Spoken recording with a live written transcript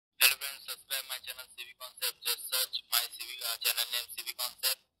friends, subscribe my channel CV Concept. Just search my CV channel name CV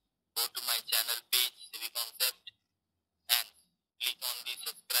Concept. Go to my channel page CV Concept and click on the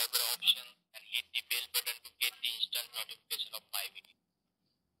subscriber option and hit the bell button to get the instant notification of my video.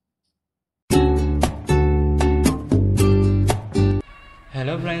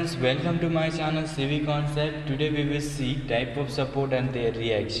 Hello friends, welcome to my channel CV Concept. Today we will see type of support and their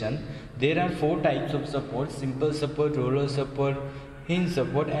reaction. There are 4 types of support: simple support, roller support, hinge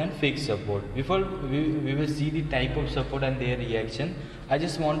support and fixed support. Before we will see the type of support and their reaction, I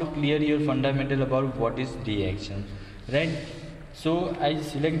just want to clear your fundamental about what is reaction, right? So I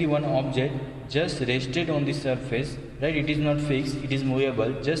select the one object, just rested on the surface, right? It is not fixed, it is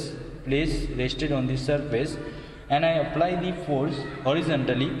movable. Just place rested on the surface and I apply the force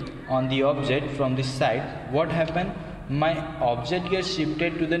horizontally on the object from the side. What happened? My object gets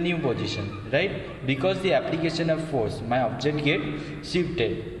shifted to the new position, right? Because the application of force, my object gets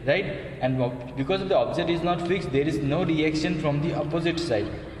shifted, right? And because the object is not fixed, there is no reaction from the opposite side,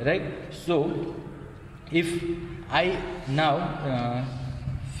 right? So if I now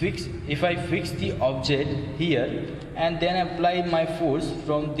if I fix the object here and then apply my force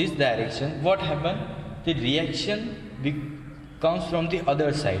from this direction, what happened? The reaction comes from the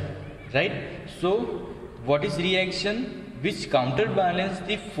other side, right? So what is reaction? Which counterbalance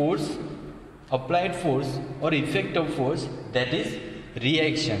the force, applied force or effect of force, that is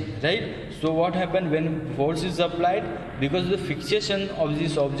reaction, right? So what happened when force is applied? Because of the fixation of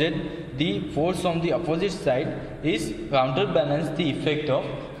this object, the force on the opposite side is counterbalance the effect of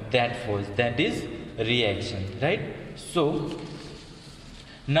that force, that is reaction, right? So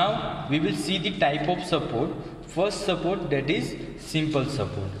now we will see the type of support. First support, that is simple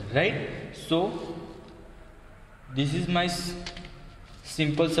support, right? So this is my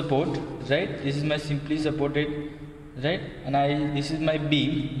simple support, right? This is my simply supported, right? And this is my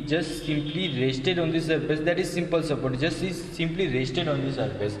beam, just simply rested on the surface, that is simple support, just is simply rested on the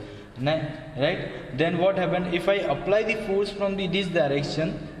surface, right? Then what happened? If I apply the force from this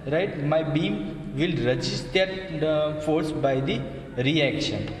direction, right, my beam will resist that force by the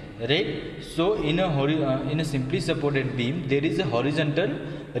reaction, right? So in a simply supported beam, there is a horizontal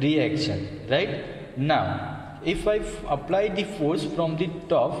reaction, right? Now if I apply the force from the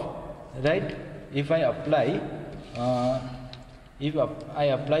top, right, if I apply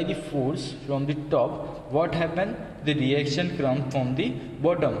the force from the top, what happened? The reaction comes from the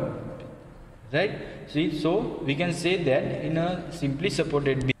bottom, right? See, so we can say that in a simply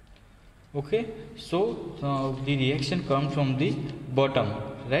supported beam, okay, so the reaction comes from the bottom,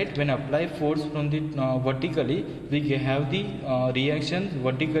 right? When apply force from the vertically, we have the reaction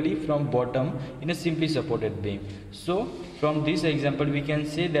vertically from bottom in a simply supported beam. So from this example we can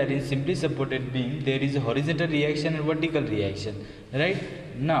say that in simply supported beam there is a horizontal reaction and vertical reaction, right?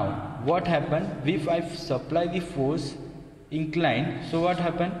 Now what happened? If I supply the force inclined, so what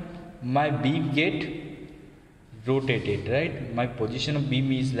happened? My beam get rotated, right? My position of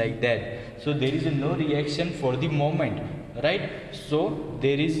beam is like that, so there is no reaction for the moment, right? So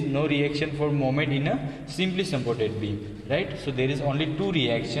there is no reaction for moment in a simply supported beam, right? So there is only 2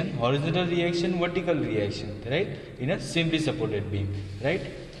 reaction: horizontal reaction, vertical reaction, right, in a simply supported beam, right?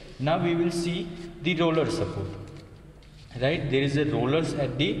 Now we will see the roller support, right? There is a rollers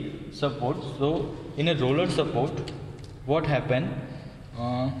at the support. So in a roller support, what happened?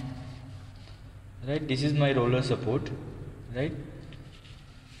 Right, this is my roller support, right?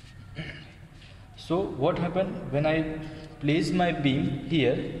 So what happened when I place my beam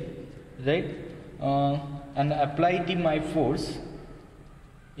here, right, and apply my force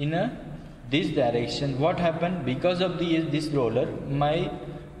in this direction? What happened? Because of this roller, my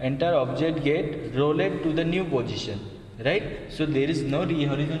entire object get rolled to the new position, right? So there is no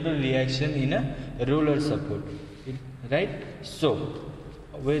horizontal reaction in a roller support, right? So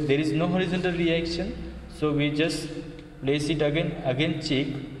where there is no horizontal reaction, so we just place it again check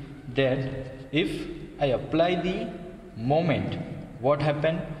that if I apply the moment, what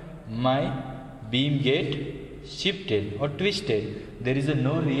happened? My beam get shifted or twisted. There is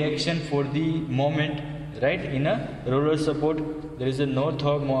no reaction for the moment, right? In a roller support there is no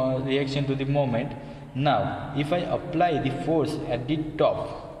reaction to the moment. Now if I apply the force at the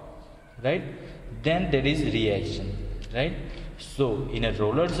top, right, then there is reaction, right? So in a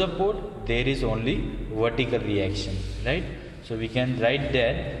roller support there is only vertical reaction, right? So we can write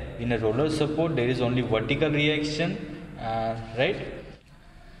that in a roller support there is only vertical reaction, right?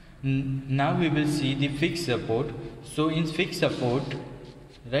 Now we will see the fixed support. So in fixed support,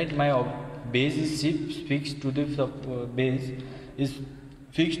 right, my base is fixed to the base is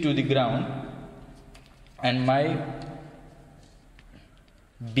fixed to the ground, and my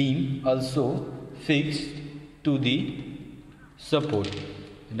beam also fixed to the support,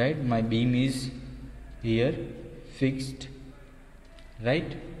 right? My beam is here fixed,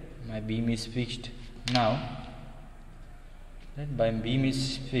 right? My beam is fixed now, right? My beam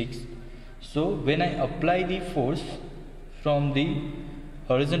is fixed. So when I apply the force from the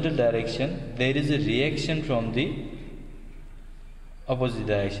horizontal direction, there is a reaction from the opposite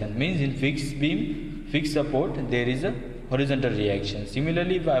direction. Means in fixed beam, fixed support, there is a horizontal reaction.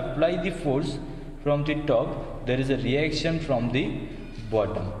 Similarly, if I apply the force from the top, there is a reaction from the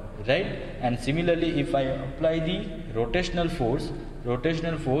bottom, right? And similarly, if I apply the rotational force,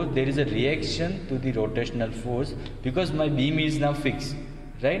 there is a reaction to the rotational force, because my beam is now fixed,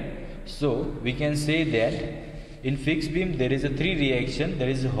 right? So we can say that in fixed beam there is a three reaction. There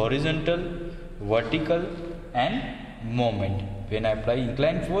is horizontal, vertical and moment. When I apply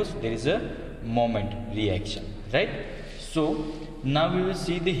inclined force, there is a moment reaction, right? So now we will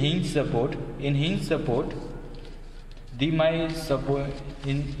see the hinge support. In hinge support,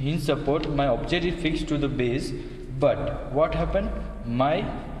 my object is fixed to the base, but what happened? My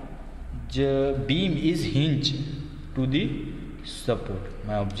beam is hinged to the support.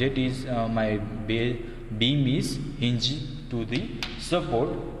 My object is beam is hinged to the support.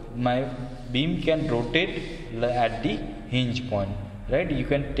 My beam can rotate at the hinge point, right? You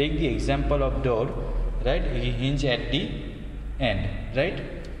can take the example of door, right? Hinge at the end, right?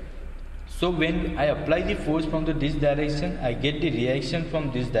 So when I apply the force from this direction, I get the reaction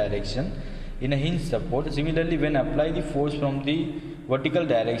from this direction in a hinge support. Similarly, when I apply the force from the vertical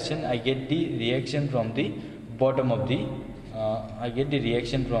direction, I get the reaction from the bottom of the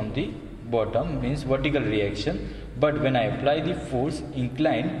means vertical reaction. But when I apply the force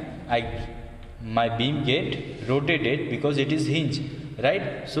inclined, my beam get rotated because it is hinged,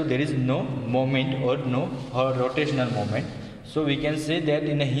 right? So there is no moment or no rotational moment. So we can say that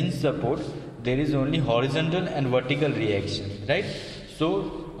in a hinge support there is only horizontal and vertical reaction, right?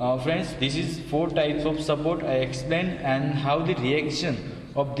 So friends, this is 4 types of support I explained, and how the reaction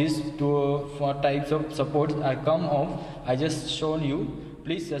of these 4 types of supports are come off, I just shown you.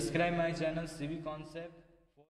 Please subscribe my channel CV Concept.